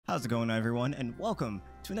How's it going, everyone, and welcome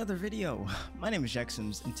to another video. My name is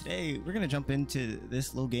Jexums, and today we're gonna jump into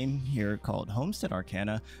this little game here called Homestead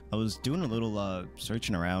Arcana. I was doing a little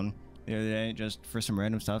searching around the other day just for some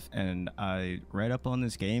random stuff, and I read up on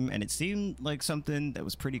this game, and it seemed like something that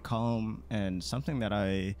was pretty calm and something that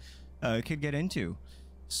I could get into.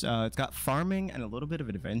 So it's got farming and a little bit of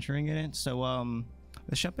adventuring in it. So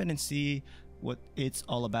let's jump in and see what it's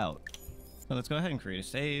all about. So let's go ahead and create a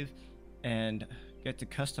save and get to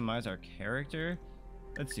customize our character.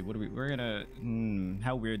 Let's see, what do we're gonna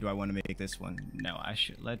how weird do I want to make this one? No, I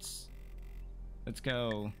should let's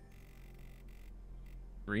go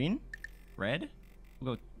green, red.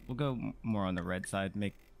 We'll go more on the red side.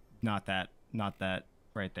 Make not that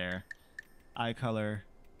right there. Eye color,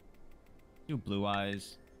 do blue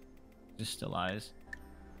eyes, just still eyes.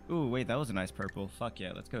 Ooh, wait, that was a nice purple. Fuck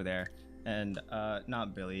yeah, let's go there. And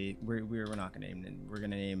not Billy. We're not gonna name him. We're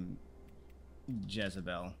gonna name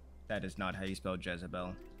Jezebel. That is not how you spell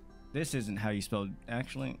Jezebel. This isn't how you spell.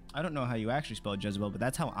 Actually, I don't know how you actually spell Jezebel, but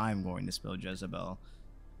that's how I'm going to spell Jezebel.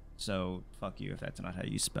 So fuck you if that's not how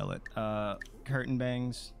you spell it. Curtain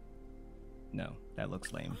bangs. No, that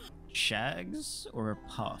looks lame. Shags or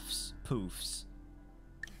puffs? Poofs.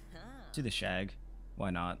 Do the shag.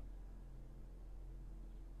 Why not?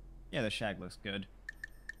 Yeah, the shag looks good.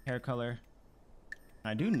 Hair color.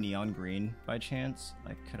 I do neon green by chance.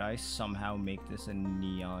 Like, could I somehow make this a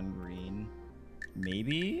neon green?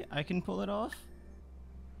 Maybe I can pull it off.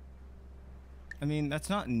 I mean, that's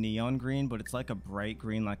not neon green, but it's like a bright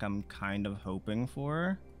green, like I'm kind of hoping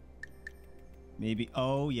for. Maybe.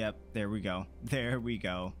 Oh, yep. There we go. There we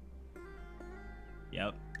go.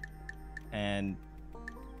 Yep. And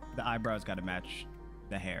the eyebrows got to match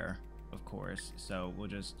the hair, of course. So we'll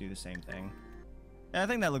just do the same thing. I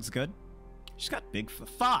think that looks good. She's got big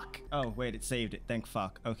fuck. Oh, wait, it saved it. Thank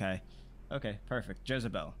fuck. Okay. Okay, perfect.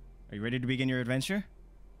 Jezebel, are you ready to begin your adventure?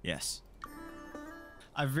 Yes.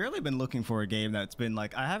 I've really been looking for a game that's been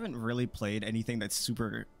like, I haven't really played anything that's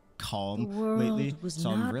super calm lately,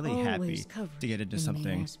 so I'm really happy to get into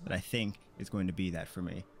something that I think is going to be that for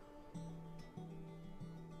me.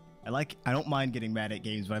 I don't mind getting mad at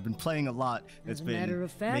games, but I've been playing a lot that's been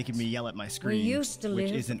making me yell at my screen,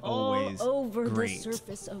 which isn't always over great. The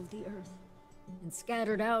surface of the earth, in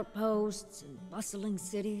scattered outposts and bustling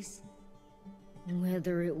cities. And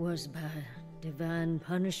whether it was by divine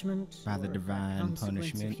punishment By the or divine consequence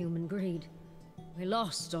punishment. of human greed, we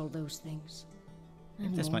lost all those things. I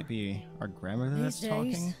think this might be our grandmother that's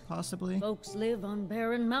talking, possibly. Folks live on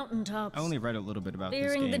barren mountaintops. I only read a little bit about this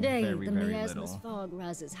fearing game, the day very the miasma's little. fog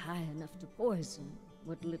rises high enough to poison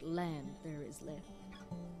what little land there is left.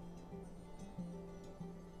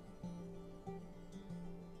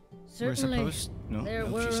 Certainly, there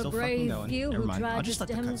were a brave few who tried I'll just to let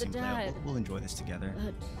the stem the cutscene play tide. out. We'll enjoy this together.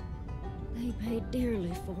 But they paid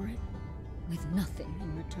dearly for it, with nothing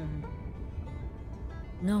in return.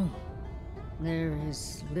 No, there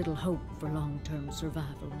is little hope for long-term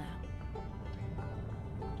survival now.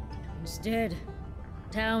 Instead,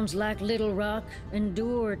 towns like Little Rock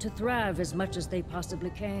endure to thrive as much as they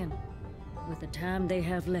possibly can. With the time they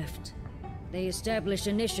have left, they establish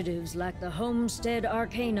initiatives like the Homestead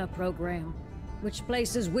Arcana program, which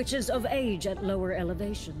places witches of age at lower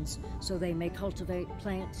elevations so they may cultivate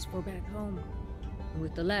plants for back home.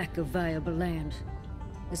 With the lack of viable land,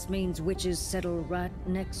 this means witches settle right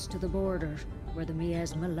next to the border where the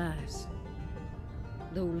miasma lies.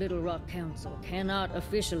 Though Little Rock Council cannot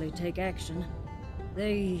officially take action,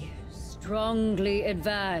 they strongly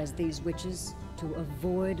advise these witches to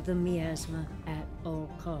avoid the miasma at all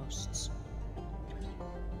costs.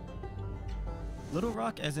 Little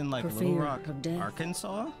Rock as in like For Little fear Rock, of death.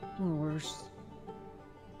 Arkansas? Or worse.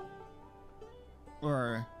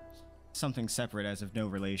 Or something separate as of no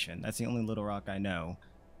relation. That's the only Little Rock I know.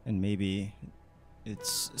 And maybe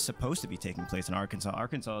it's supposed to be taking place in Arkansas.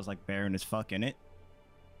 Arkansas is like barren as fuck, in it.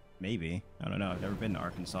 Maybe. I don't know. I've never been to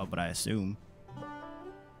Arkansas, but I assume.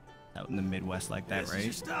 Out in the Midwest like that, right? This is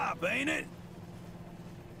your stop, ain't it?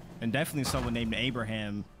 And definitely someone named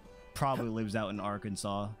Abraham probably lives out in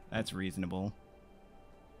Arkansas. That's reasonable.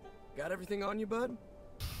 Got everything on you, bud?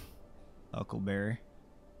 Huckleberry.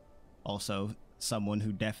 Also, someone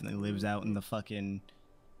who definitely lives out in the fucking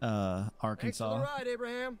Arkansas. Thanks for the ride,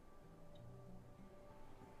 Abraham.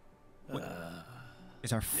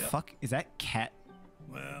 Is our fuck? Is that cat?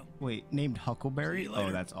 Well, Wait, named Huckleberry? See you later.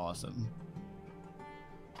 Oh, that's awesome.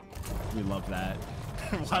 We love that.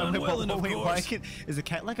 Unwilling, of wait, course. is a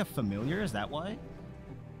cat like a familiar? Is that why?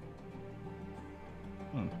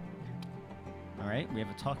 All right, we have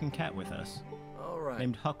a talking cat with us, all right.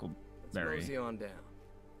 named Let's Huckleberry. mosey on down.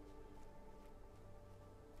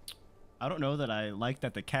 I don't know that I like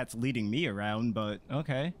that the cat's leading me around, but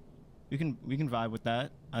okay. We can vibe with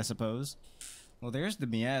that, I suppose. Well, there's the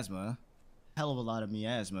miasma. Hell of a lot of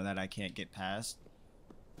miasma that I can't get past.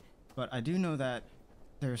 But I do know that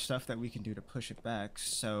there's stuff that we can do to push it back,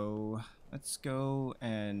 so let's go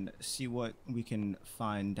and see what we can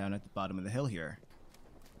find down at the bottom of the hill here.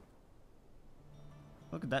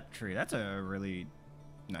 Look at that tree. That's a really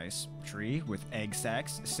nice tree with egg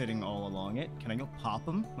sacs sitting all along it. Can I go pop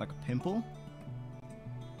them like a pimple?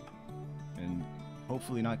 And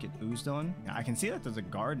hopefully not get oozed on. I can see that there's a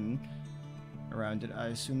garden around it. I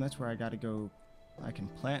assume that's where I gotta go. I can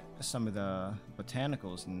plant some of the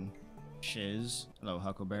botanicals and shiz. Hello,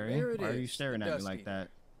 Huckleberry. Why are you staring at me like that?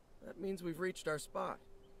 That means we've reached our spot.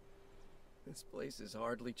 This place is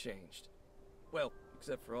hardly changed. Well,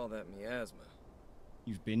 except for all that miasma.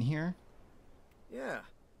 You've been here? Yeah.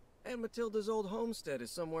 Aunt Matilda's old homestead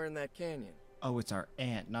is somewhere in that canyon. Oh, it's our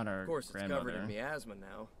aunt, not our Of course, it's grandmother. covered in miasma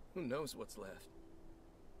now. Who knows what's left?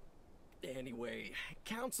 Anyway,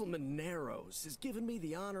 Councilman Narrows has given me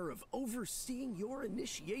the honor of overseeing your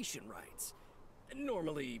initiation rites.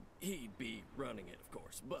 Normally, he'd be running it, of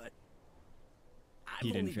course, but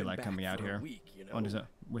He didn't feel like coming out here. What is it?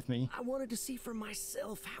 With me? I wanted to see for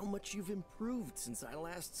myself how much you've improved since I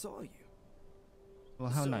last saw you. Well,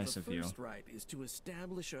 how nice of you. The first rite is to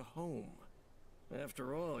establish a home.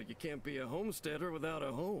 After all, you can't be a homesteader without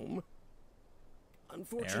a home.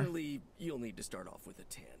 Unfortunately, you'll need to start off with a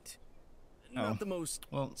tent. Not the most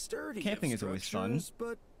sturdy camping is always fun,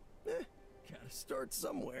 but gotta start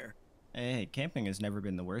somewhere. Hey, camping has never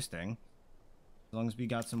been the worst thing. As long as we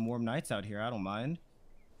got some warm nights out here, I don't mind.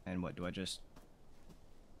 And what, do I just...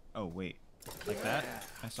 Oh, wait. Like that?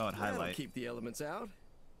 I saw it highlight. That'll keep the elements out.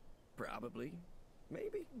 Probably.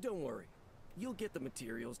 Maybe. Don't worry. You'll get the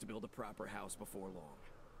materials to build a proper house before long.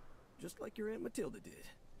 Just like your Aunt Matilda did.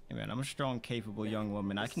 Hey man, I'm a strong, capable young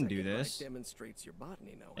woman. I can do this. Demonstrates your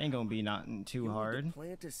botany know-how. Ain't gonna be nothing too hard.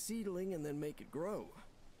 Plant a seedling and then make it grow.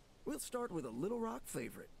 We'll start with a Little Rock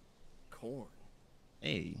favorite. Corn.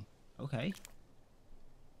 Hey, okay.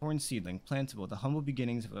 Corn seedling, plantable. The humble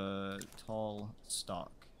beginnings of a tall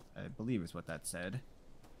stalk. I believe is what that said.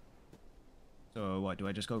 So what, do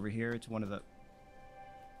I just go over here to one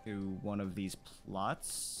of these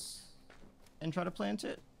plots and try to plant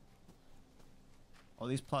it? All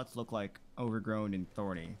these plots look like overgrown and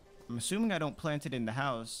thorny. I'm assuming I don't plant it in the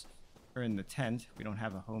house or in the tent. We don't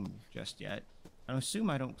have a home just yet. I assume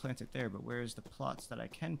I don't plant it there, but where's the plots that I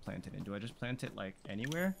can plant it in? Do I just plant it like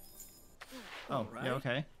anywhere? Oh, right. Yeah,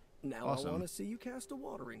 okay. Now awesome. I want to see you cast a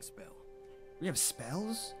watering spell. We have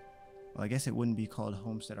spells? Well, I guess it wouldn't be called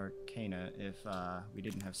Homestead Arcana if we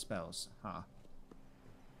didn't have spells, huh?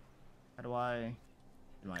 How do I...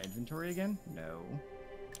 in my inventory again? No.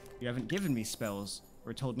 You haven't given me spells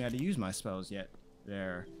or told me how to use my spells yet.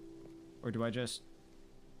 There. Or do I just...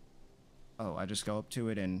 Oh, I just go up to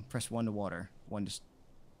it and press 1 to water. 1 to...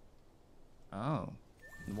 Oh.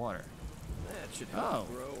 Water. That should help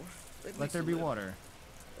grow. Let there be water.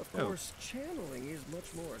 Of course, channeling is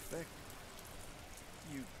much more effective.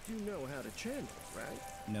 You do know how to channel, right?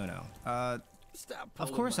 No. Stop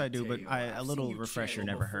of course I do, but a little refresher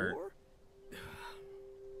never hurt.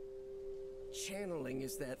 Channeling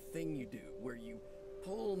is that thing you do where you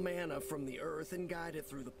pull mana from the earth and guide it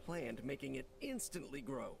through the plant, making it instantly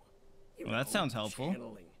grow. Well, that sounds helpful.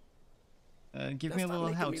 Give me a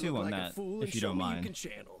little how-to on that, if you don't mind. You can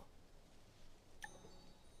channel.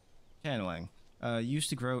 Channeling. Used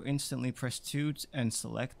to grow instantly. Press 2 and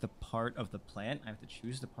select the part of the plant. I have to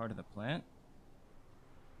choose the part of the plant.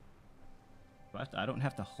 I don't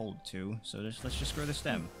have to hold 2, so let's just grow the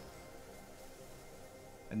stem.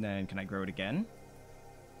 And then, can I grow it again?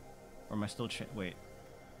 Or am I still wait.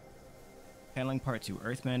 Channeling part 2.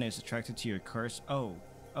 Earthman is attracted to your curse. Oh,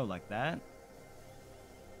 like that?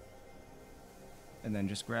 And then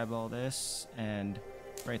just grab all this and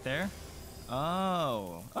right there.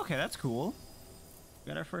 Oh, okay, that's cool. We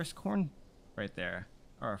got our first corn right there.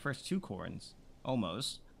 Or our first 2 corns.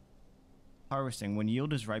 Almost. Harvesting. When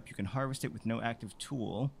yield is ripe, you can harvest it with no active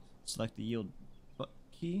tool. Select the yield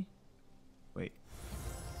key.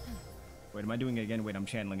 Wait, am I doing it again? Wait, I'm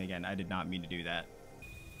channeling again. I did not mean to do that.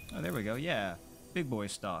 Oh, there we go. Yeah. Big boy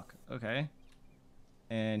stock. Okay.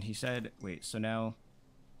 And he said, wait, so now...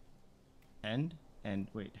 And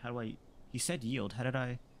wait, how do I... He said yield. How did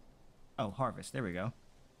I... Oh, harvest. There we go.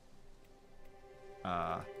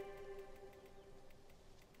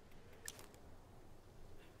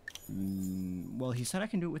 Well, he said I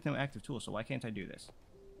can do it with no active tool, so why can't I do this?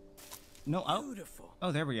 No, Beautiful.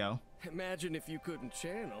 Oh, there we go. Imagine if you couldn't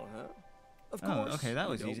channel, huh? Of course. Oh, okay, that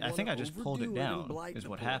was easy. I think I just pulled it down, is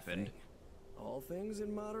what happened. All things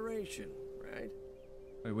in moderation, right?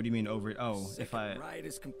 Wait, what do you mean over? Oh, if I... Second rite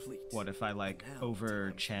is complete. What, if I, like, Now over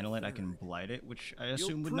time for channel it, I can third. blight it, which I You'll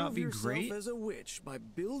assume would not prove be yourself great? as a witch by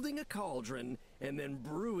building a cauldron and then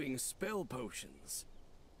brewing spell potions.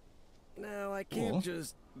 Now, I can't Cool.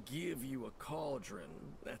 just give you a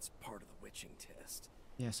cauldron. That's part of the witching test.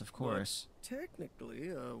 Yes, of course. But technically,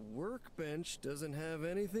 a workbench doesn't have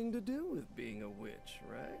anything to do with being a witch,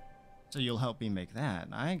 right? So you'll help me make that.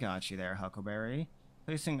 I got you there, Huckleberry.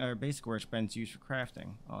 Placing our basic workbench used for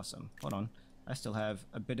crafting. Awesome. Hold on. I still have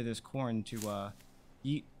a bit of this corn to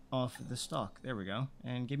eat off the stalk. There we go.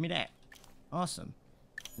 And give me that. Awesome.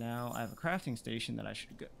 Now I have a crafting station that I should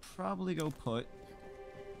probably go put...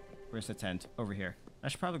 Where's the tent? Over here. I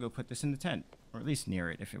should probably go put this in the tent. Or at least near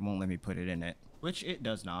it if it won't let me put it in it. Which it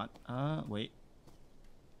does not. Wait.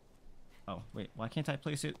 Oh, wait. Why can't I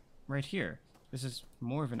place it right here? This is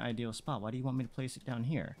more of an ideal spot. Why do you want me to place it down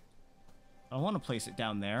here? I don't want to place it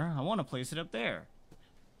down there. I want to place it up there.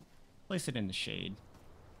 Place it in the shade.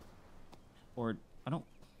 Or, I don't...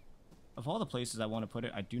 Of all the places I want to put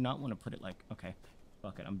it, I do not want to put it like... Okay,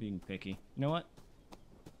 fuck it. I'm being picky. You know what?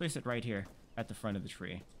 Place it right here at the front of the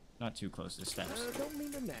tree. Not too close to the steps. Don't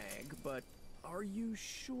mean to nag, but are you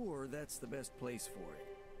sure that's the best place for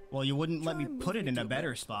it? Well, you wouldn't let me Try put it moving in to a a better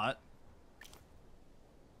better spot.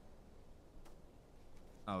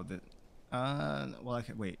 Oh, well, I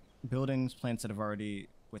can wait. Buildings, plants that have already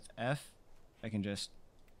with F. I can just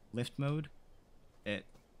lift mode it.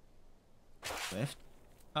 Lift.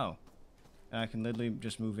 Oh, and I can literally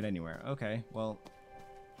just move it anywhere. Okay, well,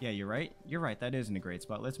 yeah, you're right. You're right. That isn't a great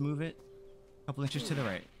spot. Let's move it a couple inches to the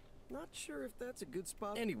right. Not sure if that's a good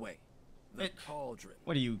spot. Anyway, the cauldron.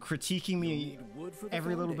 What are you critiquing You'll me need wood for the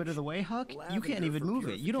every little bit of the way, Huck? You can't lavender even for move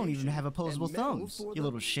it. You don't even have opposable purification, and metal thumbs. for You the-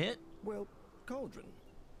 little shit. Well, cauldron.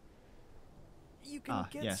 You can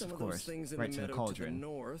get yes, some of of course. those things in Right the to the meadow cauldron. to the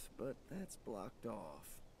north, but that's blocked off.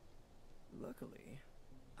 Luckily,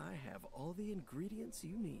 I have all the ingredients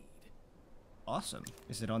you need. Awesome.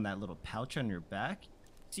 Is it on that little pouch on your back? You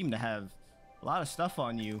seem to have a lot of stuff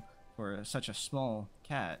on you for such a small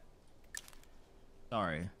cat.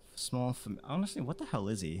 Sorry. Honestly, what the hell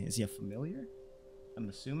is he? Is he a familiar? I'm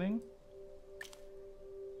assuming.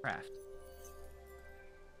 Craft.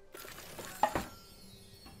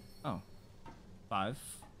 Oh. 5,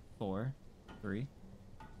 4, 3,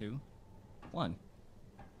 2, 1.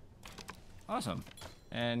 Awesome.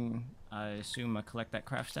 And I assume I collect that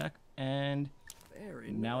craft stack, and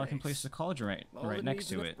Very now nice. I can place the cauldron All right it next needs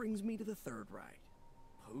to enough it. brings me to the third rite,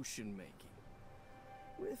 potion making.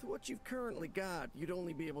 With what you've currently got, you'd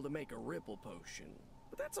only be able to make a ripple potion.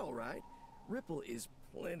 But that's all right. Ripple is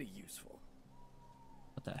plenty useful.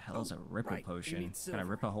 What the hell is a ripple right, you potion? need Can I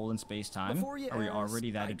rip silver. a hole in space-time? Before you Are we ask,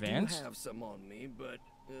 already that advanced? I do have some on me, but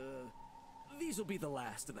these will be the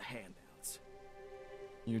last of the handouts.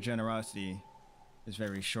 Your generosity is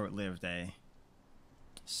very short-lived, eh?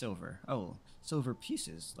 Silver. Oh, silver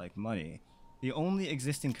pieces, like money. The only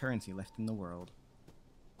existing currency left in the world.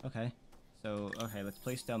 Okay. So, okay, let's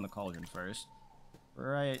place down the cauldron first.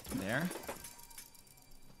 Right there.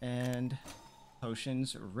 And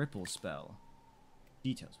potions ripple spell.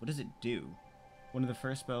 Details. What does it do? One of the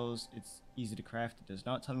first spells, it's easy to craft. It does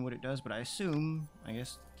not tell me what it does, but I assume, I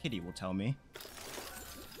guess, Kitty will tell me.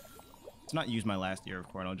 Let's not use my last ear of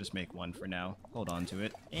corn. I'll just make one for now. Hold on to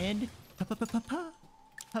it. And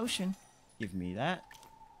potion. Give me that.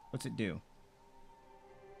 What's it do?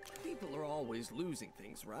 People are always losing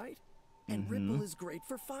things, right? And Ripple is great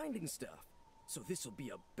for finding stuff. So this will be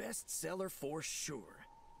a bestseller for sure.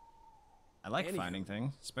 I like Anywho, finding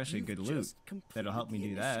things, especially You've good loot. just That'll help me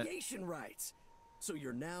completed do the that. Initiation rites. So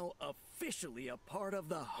you're now officially a part of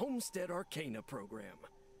the Homestead Arcana program.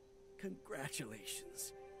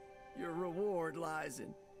 Congratulations. Your reward lies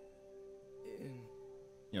in...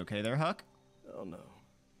 You okay there, Huck? Oh no.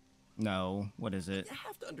 No. What is it? You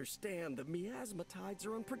have to understand the miasmatides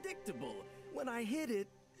are unpredictable. When I hit it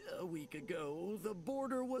a week ago, the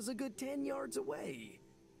border was a good 10 yards away.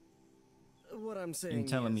 What I'm saying You're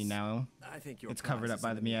telling me is, now I think your it's covered prize up is by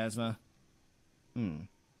in the miasma?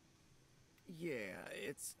 Yeah,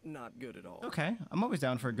 it's not good at all. Okay. I'm always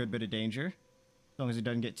down for a good bit of danger. As long as it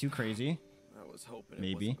doesn't get too crazy. I was hoping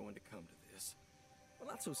Maybe. it wasn't going to come to this. Well,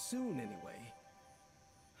 not so soon anyway.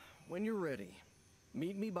 When you're ready,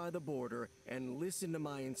 meet me by the border and listen to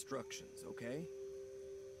my instructions, okay?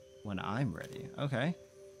 When I'm ready. Okay.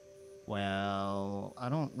 Well, I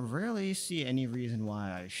don't really see any reason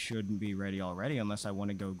why I shouldn't be ready already unless I want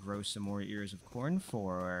to go grow some more ears of corn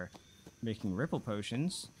for making ripple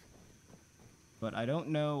potions. But I don't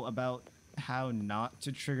know about how not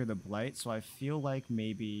to trigger the blight, so I feel like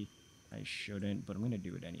maybe I shouldn't, but I'm gonna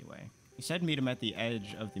do it anyway. He said meet him at the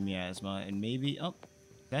edge of the miasma, and maybe... Oh,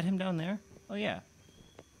 is that him down there? Oh, yeah.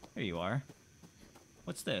 There you are.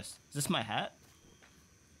 What's this? Is this my hat?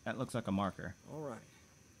 That looks like a marker. All right.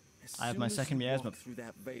 I have my second miasma. Through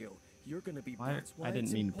that veil, you're gonna be. Why? I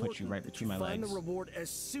didn't mean to put you right between my legs. Find the reward as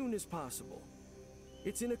soon as possible.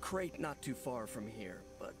 It's in a crate not too far from here,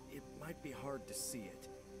 but it might be hard to see it.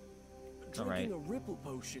 Drinking a ripple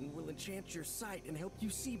potion will enchant your sight and help you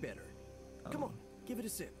see better. Come on, give it a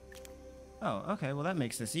sip. Oh, okay. Well, that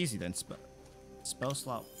makes this easy then. Spell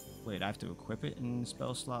slot. Wait, I have to equip it in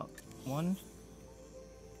spell slot 1?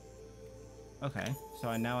 Okay,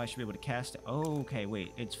 so now I should be able to cast it. Oh, okay,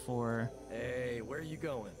 wait, it's for... Hey, where are you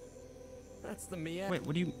going? That's the miasma. Wait,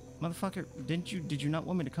 what do you... Motherfucker, did you not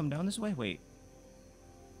want me to come down this way? Wait.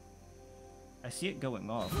 I see it going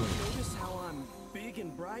off. Wait. Notice how I'm big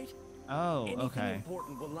and bright? Oh, Anything okay.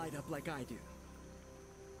 important will light up like I do.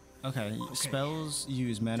 Okay, spells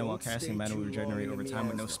use mana while casting mana will regenerate over time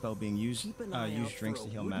with no spell being used. Use drinks to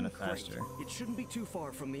heal mana faster. It shouldn't be too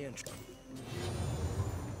far from the entrance.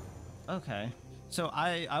 Okay. So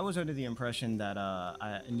I was under the impression that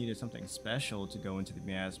I needed something special to go into the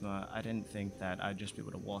miasma. I didn't think that I'd just be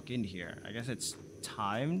able to walk in here. I guess it's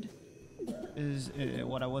timed is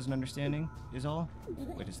what I wasn't understanding is all.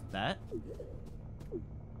 Wait, is that?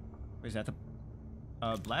 Wait, is that the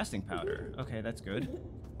blasting powder? Okay, that's good.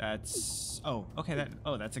 That's... Oh, okay,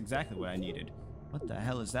 that's exactly what I needed. What the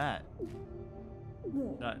hell is that?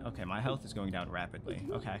 Okay, my health is going down rapidly.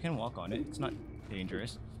 Okay, I can walk on it. It's not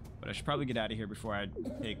dangerous. But I should probably get out of here before I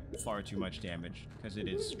take far too much damage, because it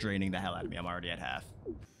is draining the hell out of me. I'm already at half.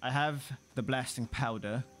 I have the blasting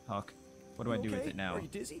powder, Huck. What do I do with it now? Are you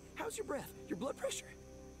dizzy? How's your breath? Your blood pressure?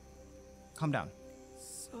 Calm down.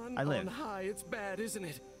 Sun I live. on high, it's bad, isn't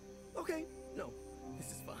it? Okay, no, this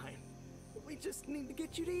is fine. We just need to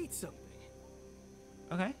get you to eat something.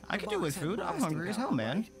 Okay, I can do with food. I'm hungry as hell,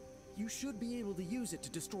 man. Right? You should be able to use it to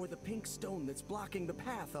destroy the pink stone that's blocking the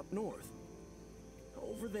path up north.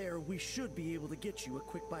 Over there, we should be able to get you a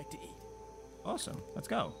quick bite to eat. Awesome. Let's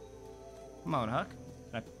go. Come on, Huck.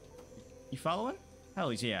 You following?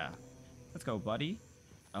 Hell yeah. Let's go, buddy.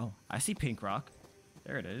 Oh, I see pink rock.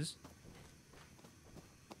 There it is.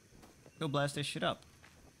 Go blast this shit up.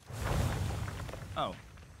 Oh.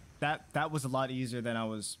 That was a lot easier than I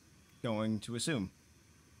was going to assume.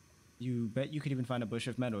 You bet you could even find a bush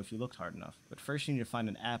of meadow if you looked hard enough. But first you need to find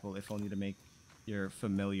an apple, if only to make your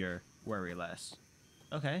familiar worry less.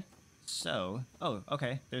 Okay, so... Oh,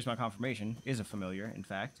 okay, there's my confirmation. Is a familiar, in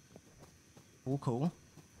fact. Cool.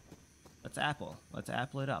 Let's apple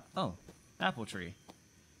it up. Oh, apple tree.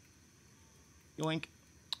 Yoink.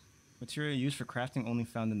 Material used for crafting only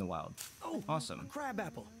found in the wild. Oh, awesome. A crab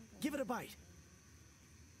apple. Give it a bite.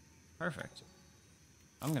 Perfect.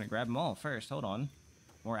 I'm gonna grab them all first. Hold on.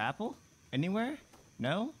 More apple? Anywhere?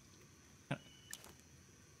 No?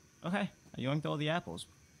 Okay, I yoinked all the apples.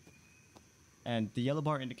 And the yellow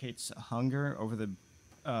bar indicates hunger.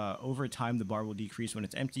 Over time, the bar will decrease. When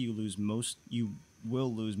it's empty, you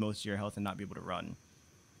will lose most of your health and not be able to run.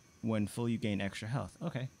 When full, you gain extra health.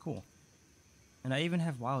 Okay, cool. And I even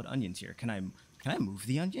have wild onions here. Can I move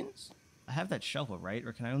the onions? I have that shovel, right?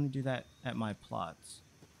 Or can I only do that at my plots?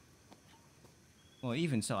 Well,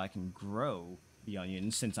 even so, I can grow the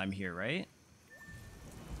onions since I'm here, right?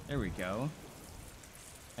 There we go.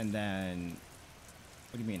 And then...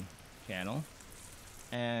 What do you mean? Channel.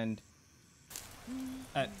 And...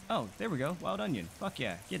 oh, there we go. Wild onion. Fuck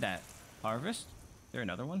yeah. Get that. Harvest. Is there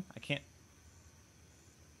another one? I can't...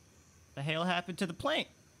 The hell happened to the plant?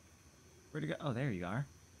 Where'd it go? Oh, there you are.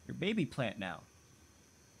 Your baby plant now.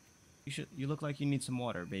 You look like you need some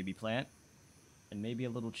water, baby plant. And maybe a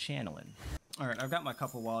little channeling. Alright, I've got my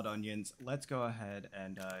couple wild onions. Let's go ahead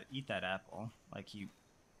and eat that apple. Like you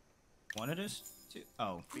wanted us to?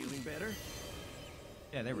 Oh. Feeling better?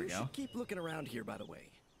 Yeah, there we go. Should keep looking around here, by the way.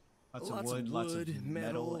 Lots of wood, lots of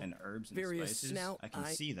metal, and herbs and various spices. Snout. I can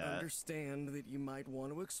see that. I understand that you might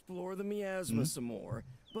want to explore the miasma some more,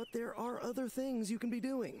 but there are other things you can be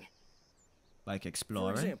doing. Like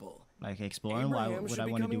exploring? For example, like exploring? Why would I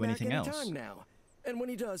want to do anything else? Now. And when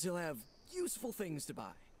he does, he'll have useful things to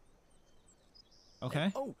buy. Okay.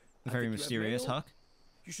 And, oh, very mysterious, Huck.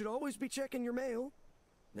 You should always be checking your mail.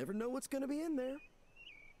 Never know what's going to be in there.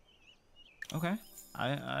 Okay.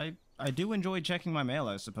 I do enjoy checking my mail,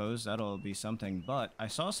 I suppose. That'll be something. But I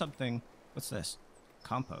saw something. What's this?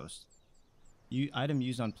 Compost. Item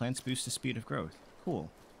used on plants boosts the speed of growth. Cool.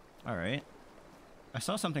 Alright. I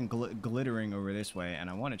saw something glittering over this way, and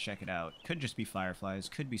I want to check it out. Could just be fireflies.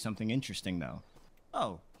 Could be something interesting, though.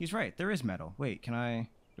 Oh, he's right. There is metal. Wait, do I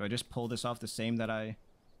just pull this off the same that I...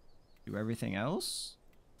 do everything else.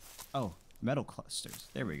 Oh, metal clusters.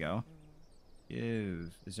 There we go.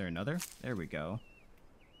 Is there another? There we go.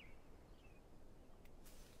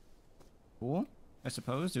 Cool, I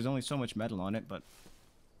suppose. There's only so much metal on it, but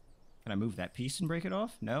can I move that piece and break it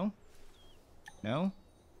off? No? No?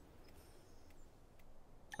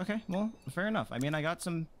 Okay, well, fair enough. I mean, I got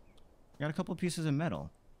a couple pieces of metal.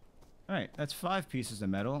 Alright, that's 5 pieces of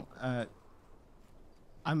metal.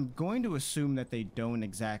 I'm going to assume that they don't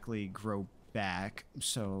exactly grow back,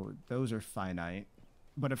 so those are finite.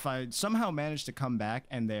 But if I somehow manage to come back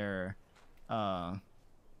and they're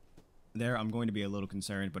there, I'm going to be a little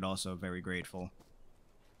concerned, but also very grateful.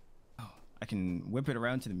 Oh, I can whip it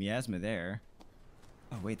around to the miasma there.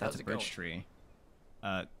 Oh wait, that's a birch tree.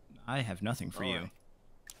 I have nothing for you.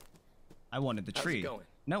 I wanted the tree.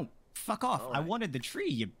 No, fuck off. I wanted the tree,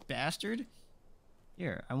 you bastard.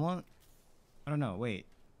 Here, I don't know, wait.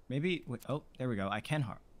 Maybe, wait, oh, there we go. I can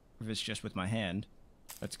harvest just with my hand.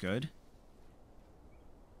 That's good.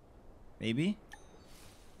 Maybe?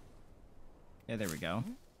 Yeah, there we go.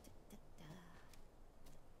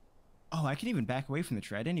 Oh, I can even back away from the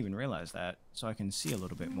tree. I didn't even realize that. So I can see a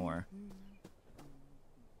little bit more.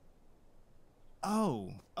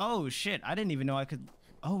 Oh shit. I didn't even know I could...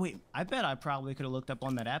 Oh, wait. I bet I probably could have looked up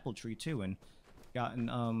on that apple tree, too, and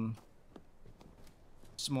gotten,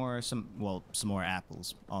 some more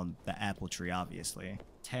apples on the apple tree, obviously.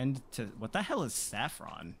 What the hell is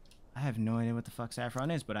saffron? I have no idea what the fuck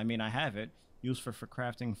saffron is, but I mean, I have it. Used for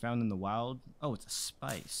crafting, found in the wild. Oh, it's a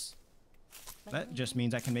spice. That just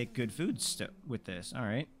means I can make good food with this. All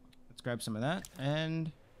right, let's grab some of that.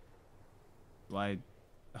 And do I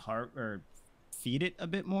feed it a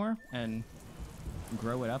bit more and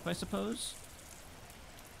grow it up, I suppose?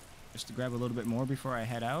 Just to grab a little bit more before I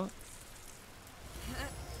head out.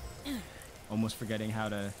 Almost forgetting how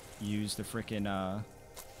to use the frickin'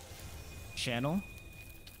 channel.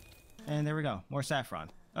 And there we go. More saffron.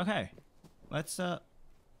 Okay. Let's, what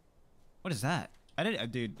is that?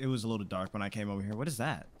 Dude, it was a little dark when I came over here. What is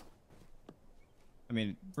that? I mean,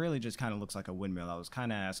 it really just kind of looks like a windmill. I was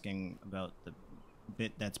kind of asking about the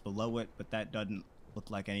bit that's below it, but that doesn't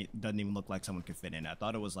even look like someone could fit in. I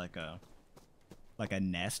thought it was like a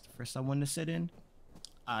nest for someone to sit in.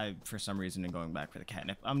 For some reason, am going back for the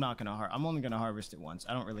catnip. I'm only gonna harvest it once.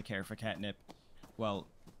 I don't really care for catnip. Well,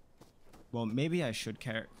 maybe I should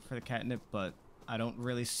care for the catnip, but I don't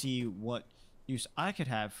really see what use I could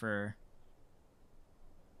have for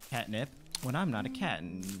catnip when I'm not a cat,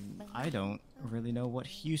 and I don't really know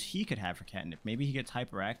what use he could have for catnip. Maybe he gets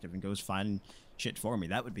hyperactive and goes find shit for me.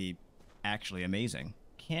 That would be actually amazing.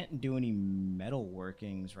 Can't do any metal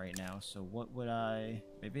workings right now, so what would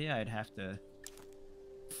maybe I'd have to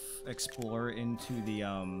explore into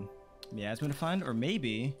the miasma to find, or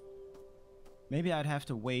maybe I'd have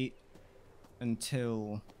to wait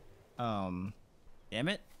until damn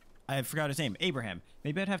it, I forgot his name. Abraham.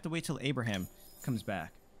 Maybe I'd have to wait till Abraham comes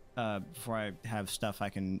back before I have stuff I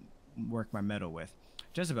can work my metal with.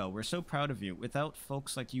 Jezebel, we're so proud of you. Without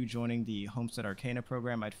folks like you joining the Homestead Arcana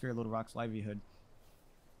program, I'd fear Little Rock's livelihood.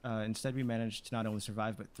 Instead, we managed to not only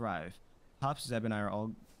survive, but thrive. Pops, Zeb, and I are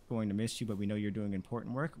all going to miss you, but we know you're doing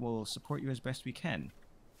important work. We'll support you as best we can.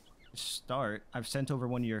 To start, I've sent over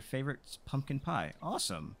one of your favorites, pumpkin pie.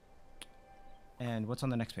 Awesome. And what's on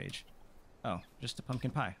the next page? Oh, just a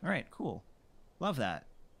pumpkin pie. All right, cool. Love that.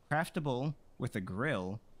 Craftable with a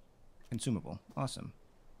grill. Consumable. Awesome.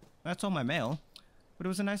 That's all my mail, but it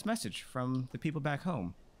was a nice message from the people back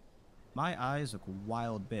home. My eyes look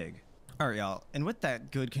wild big. All right, y'all. And with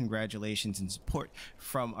that good congratulations and support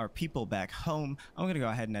from our people back home, I'm going to go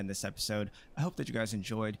ahead and end this episode. I hope that you guys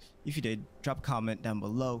enjoyed. If you did, drop a comment down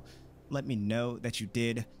below. Let me know that you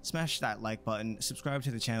did. Smash that like button, subscribe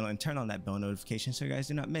to the channel, and turn on that bell notification so you guys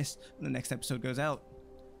do not miss when the next episode goes out.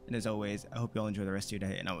 And as always, I hope you all enjoy the rest of your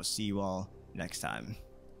day, and I will see you all next time.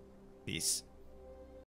 Peace.